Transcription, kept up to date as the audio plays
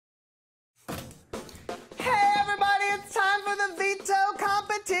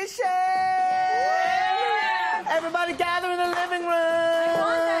Everybody gather in the living room. I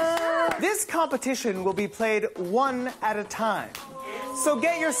want that shot. This competition will be played one at a time. So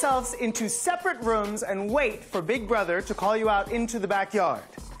get yourselves into separate rooms and wait for Big Brother to call you out into the backyard.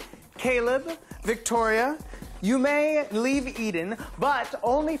 Caleb, Victoria, you may leave Eden, but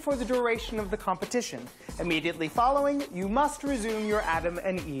only for the duration of the competition. Immediately following, you must resume your Adam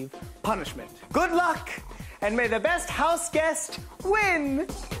and Eve punishment. Good luck, and may the best house guest win!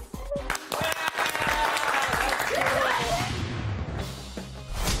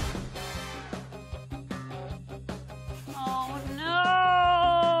 Oh, no!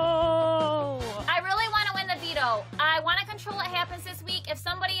 I really want to win the veto. I want to control what happens this week. If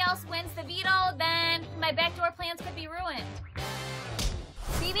somebody else wins the veto, then my backdoor plans could be ruined.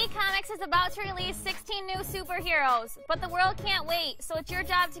 BB Comics is about to release 16 new superheroes, but the world can't wait, so it's your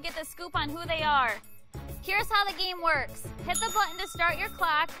job to get the scoop on who they are. Here's how the game works. Hit the button to start your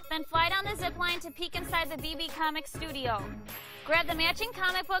clock, then fly down the zip line to peek inside the BB Comics studio. Grab the matching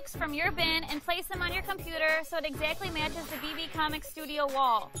comic books from your bin and place them on your computer so it exactly matches the BB Comics studio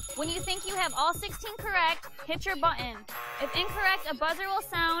wall. When you think you have all 16 correct, hit your button. If incorrect, a buzzer will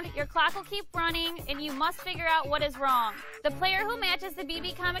sound, your clock will keep running, and you must figure out what is wrong. The player who matches the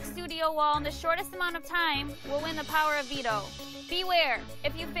BB Comics studio wall in the shortest amount of time will win the power of veto. Beware,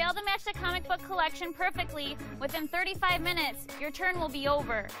 if you fail to match the comic book collection perfectly within 35 minutes, your turn will be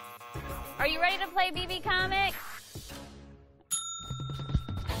over. Are you ready to play BB Comics?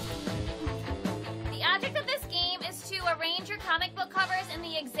 The object of this game is to arrange your comic book covers in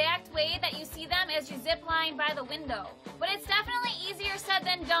the exact way that you see them as you zip line by the window. But it's definitely easier said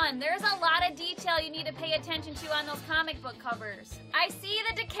than done. There's a lot of detail you need to pay attention to on those comic book covers. I see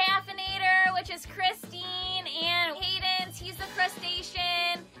the decaffeinator, which is Christine, and Hayden's, he's the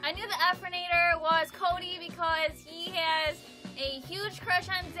crustacean. I knew the Effernator was Cody because he has a huge crush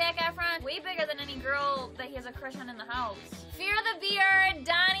on Zac Efron, way bigger than any girl that he has a crush on in the house. Fear the Beard,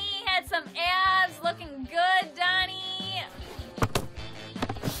 Donnie had some abs, looking good, Donnie.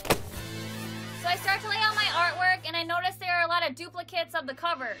 So I start to lay out my artwork and I notice there are a lot of duplicates of the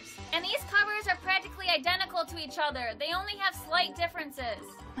covers. And these covers are practically identical to each other. They only have slight differences.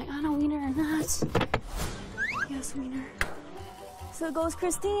 Am I on a wiener or not? Yes, wiener. So goes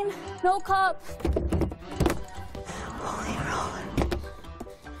Christine. No cup. Holy roller.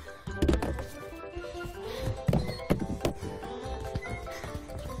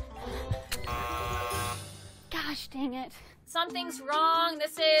 Gosh dang it. Something's wrong.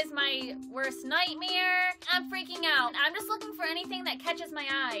 This is my worst nightmare. I'm freaking out. I'm just looking for anything that catches my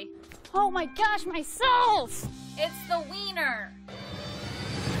eye. Oh my gosh, myself! It's the wiener.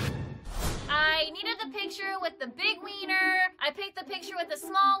 I needed the picture with the big wiener. I picked the picture with the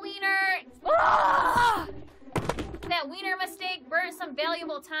small wiener. Ah! That wiener mistake burned some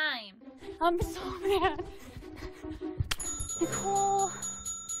valuable time. I'm so mad. Nicole,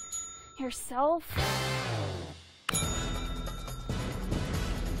 yourself?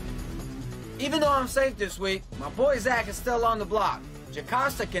 Even though I'm safe this week, my boy Zach is still on the block.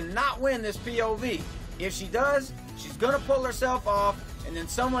 Jocasta cannot win this POV. If she does, she's gonna pull herself off, and then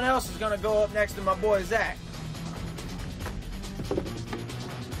someone else is gonna go up next to my boy Zach.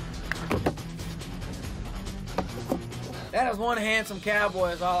 That is one handsome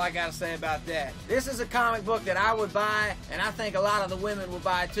cowboy is all I gotta say about that. This is a comic book that I would buy, and I think a lot of the women would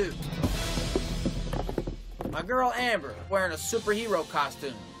buy too. My girl Amber, wearing a superhero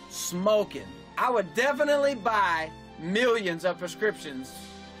costume, smoking. I would definitely buy millions of prescriptions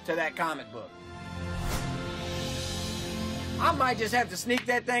to that comic book. I might just have to sneak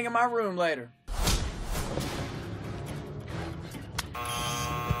that thing in my room later.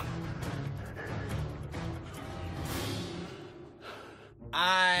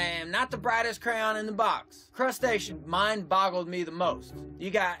 I am not the brightest crayon in the box. Crustacean mind boggled me the most.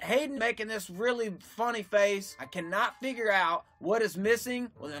 You got Hayden making this really funny face. I cannot figure out what is missing.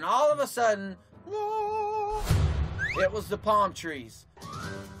 Well, then all of a sudden, it was the palm trees.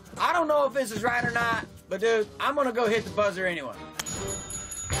 I don't know if this is right or not, but dude, I'm gonna go hit the buzzer anyway.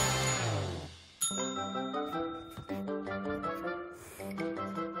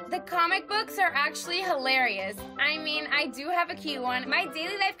 The comic books are actually hilarious. I mean, I do have a cute one. My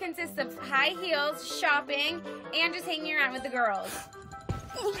daily life consists of high heels, shopping, and just hanging around with the girls.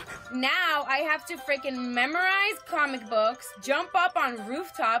 Now I have to freaking memorize comic books, jump up on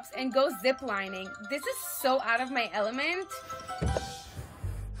rooftops, and go ziplining. This is so out of my element.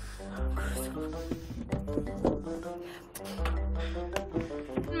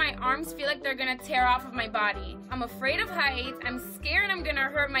 My arms feel like they're gonna tear off of my body. I'm afraid of heights. I'm scared I'm gonna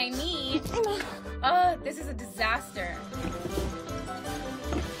hurt my knee. This is a disaster.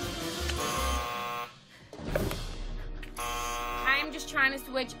 trying to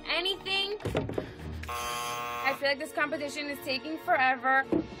switch anything. I feel like this competition is taking forever.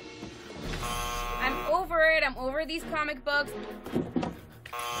 I'm over it. I'm over these comic books.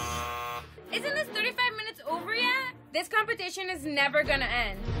 Isn't this 35 minutes over yet? This competition is never gonna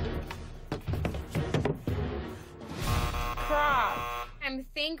end. Crap. I'm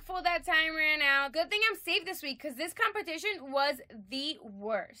thankful that time ran out. Good thing I'm safe this week because this competition was the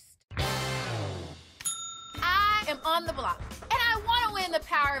worst. I am on the block, and I want to win the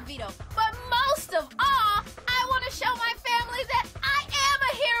power of veto. But most of all, I want to show my family that I am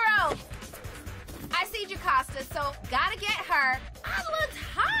a hero. I see Jocasta, so gotta get her. I looked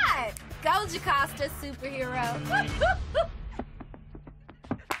hot. Go, Jocasta, superhero.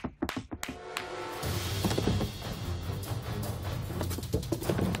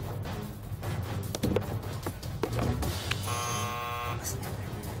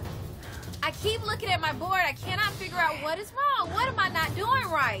 I keep looking at my board. I cannot figure out what is wrong. What am I not doing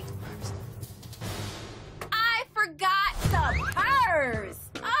right? I forgot the purse.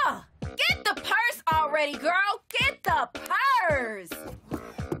 Oh, get the purse already, girl. Get the purse.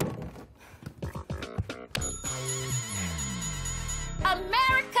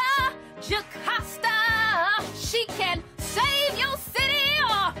 America, Jocasta. She can save your city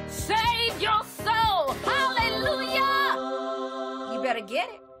or save your soul. Hallelujah. You better get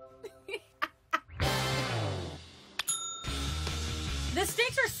it. The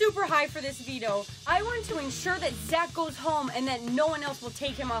stakes are super high for this veto. I want to ensure that Zach goes home and that no one else will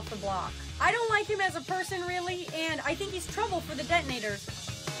take him off the block. I don't like him as a person, really, and I think he's trouble for the detonators.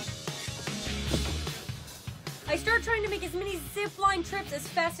 I start trying to make as many zipline trips as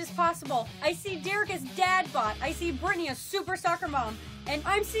fast as possible. I see Derek as dad bot. I see Brittany as super soccer mom. And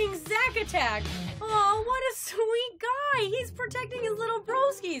I'm seeing Zach attack. Oh, what a sweet guy. He's protecting his little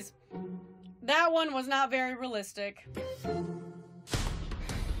broskies. That one was not very realistic.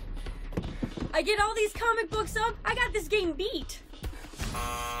 I get all these comic books up. I got this game beat.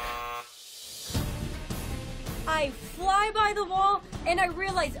 I fly by the wall and I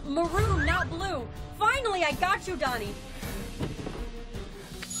realize maroon, not blue. Finally, I got you, Donnie.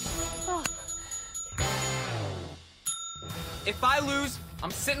 Oh. If I lose, I'm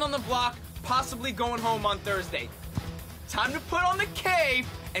sitting on the block, possibly going home on Thursday. Time to put on the cape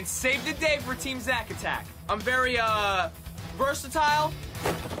and save the day for Team Zack Attack. I'm very, versatile.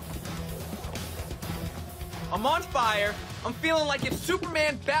 I'm on fire. I'm feeling like if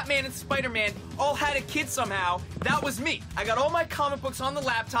Superman, Batman, and Spider-Man all had a kid somehow, that was me. I got all my comic books on the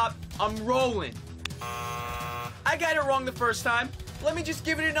laptop. I'm rolling. I got it wrong the first time. Let me just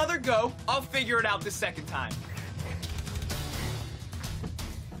give it another go. I'll figure it out the second time.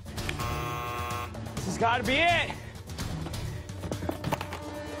 This has got to be it.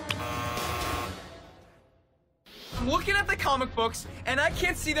 I'm looking at the comic books, and I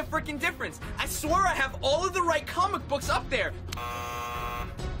can't see the freaking difference. I swear I have all of the right comic books up there.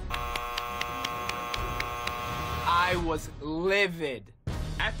 I was livid.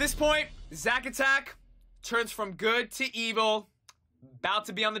 At this point, Zack Attack turns from good to evil, about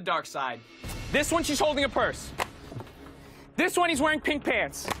to be on the dark side. This one, she's holding a purse. This one, he's wearing pink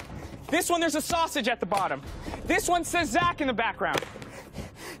pants. This one, there's a sausage at the bottom. This one says Zach in the background.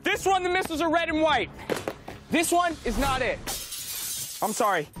 This one, the missiles are red and white. This one is not it. I'm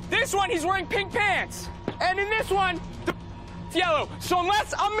sorry. This one, he's wearing pink pants. And in this one, it's yellow. So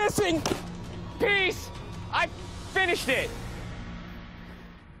unless I'm missing piece, I finished it.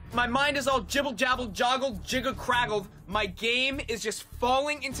 My mind is all jibble jabble joggled jiggle craggled. My game is just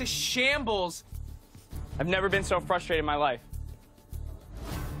falling into shambles. I've never been so frustrated in my life.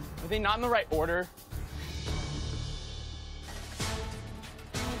 Are they not in the right order?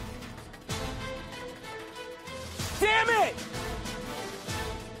 Damn it!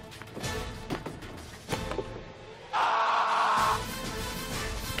 Ah!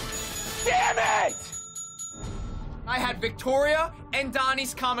 Damn it! I had Victoria and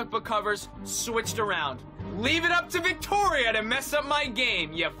Donnie's comic book covers switched around. Leave it up to Victoria to mess up my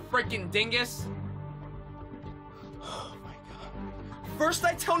game, you freaking dingus. Oh my god. First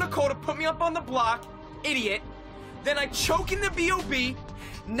I tell Nicole to put me up on the block, idiot. Then I choke in the BOB.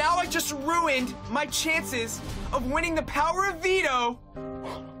 Now I just ruined my chances of winning the power of veto.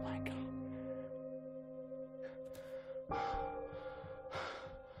 Oh my god.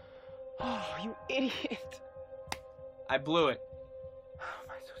 Oh, you idiot. I blew it. How am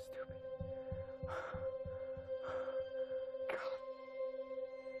I so stupid?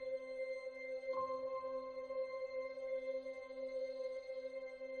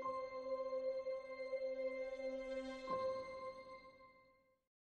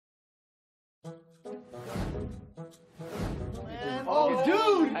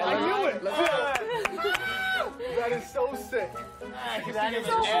 That is so sick. That is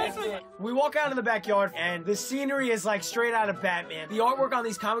awesome. We walk out in the backyard, and the scenery is like straight out of Batman. The artwork on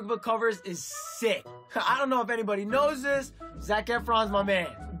these comic book covers is sick. I don't know if anybody knows this. Zac Efron's my man.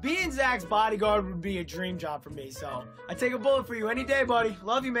 Being Zach's bodyguard would be a dream job for me, so I take a bullet for you any day, buddy.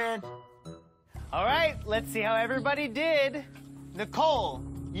 Love you, man. All right, let's see how everybody did. Nicole,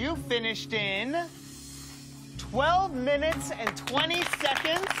 you finished in 12 minutes and 20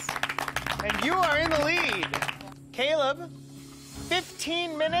 seconds, and you are in the lead. Caleb,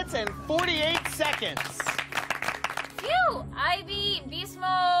 15 minutes and 48 seconds. Phew! I beat Beast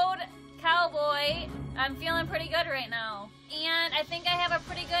Mode Cowboy. I'm feeling pretty good right now. And I think I have a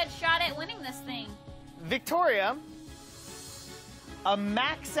pretty good shot at winning this thing. Victoria, a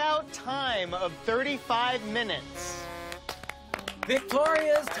max out time of 35 minutes.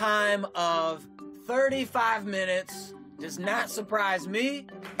 Victoria's time of 35 minutes does not surprise me.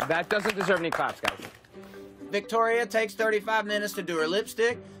 That doesn't deserve any claps, guys. Victoria takes 35 minutes to do her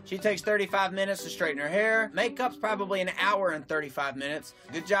lipstick. She takes 35 minutes to straighten her hair. Makeup's probably an hour and 35 minutes.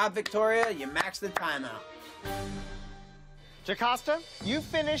 Good job, Victoria. You maxed the time out. Jocasta, you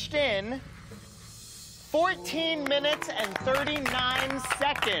finished in 14 minutes and 39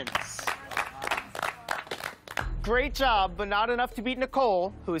 seconds. Great job, but not enough to beat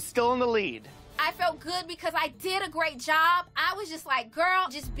Nicole, who is still in the lead. I felt good because I did a great job. I was just like, girl,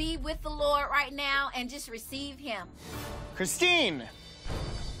 just be with the Lord right now and just receive him. Christine,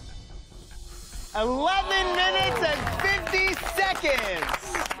 11 minutes and 50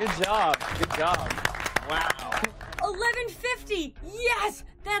 seconds. Good job. Good job. Wow. 11:50. Yes,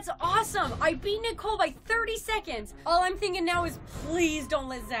 that's awesome. I beat Nicole by 30 seconds. All I'm thinking now is please don't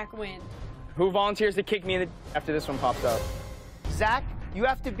let Zach win. Who volunteers to kick me in the after this one pops up? Zach, you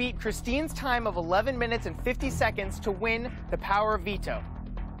have to beat Christine's time of 11 minutes and 50 seconds to win the power of veto.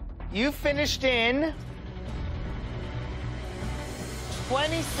 You finished in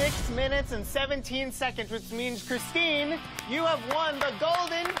 26 minutes and 17 seconds, which means, Christine, you have won the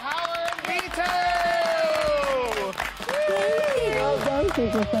golden power of veto! Well done,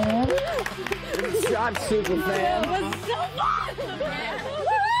 Superfan. Good job, Superfan. That was so fun!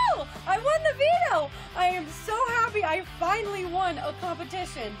 Woohoo! I won the veto! I am so happy I finally won a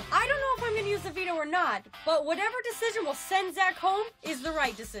competition. I don't know if I'm going to use the veto or not, but whatever decision will send Zach home is the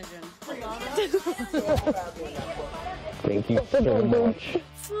right decision. Thank you so much.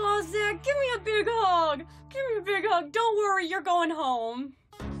 Oh, Zach, give me a big hug. Give me a big hug. Don't worry, you're going home.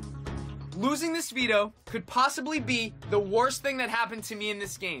 Losing this veto could possibly be the worst thing that happened to me in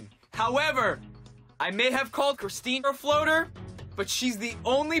this game. However, I may have called Christine a floater, but she's the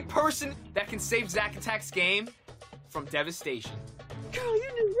only person that can save Zack Attack's game from devastation. Girl, you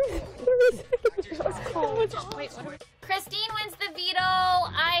did really Christine wins the veto.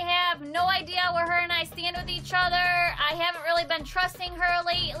 I have no idea where her and I stand with each other. I haven't really been trusting her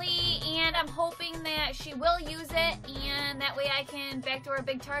lately, and I'm hoping that she will use it, and that way I can backdoor a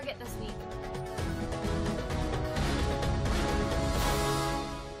big target this week.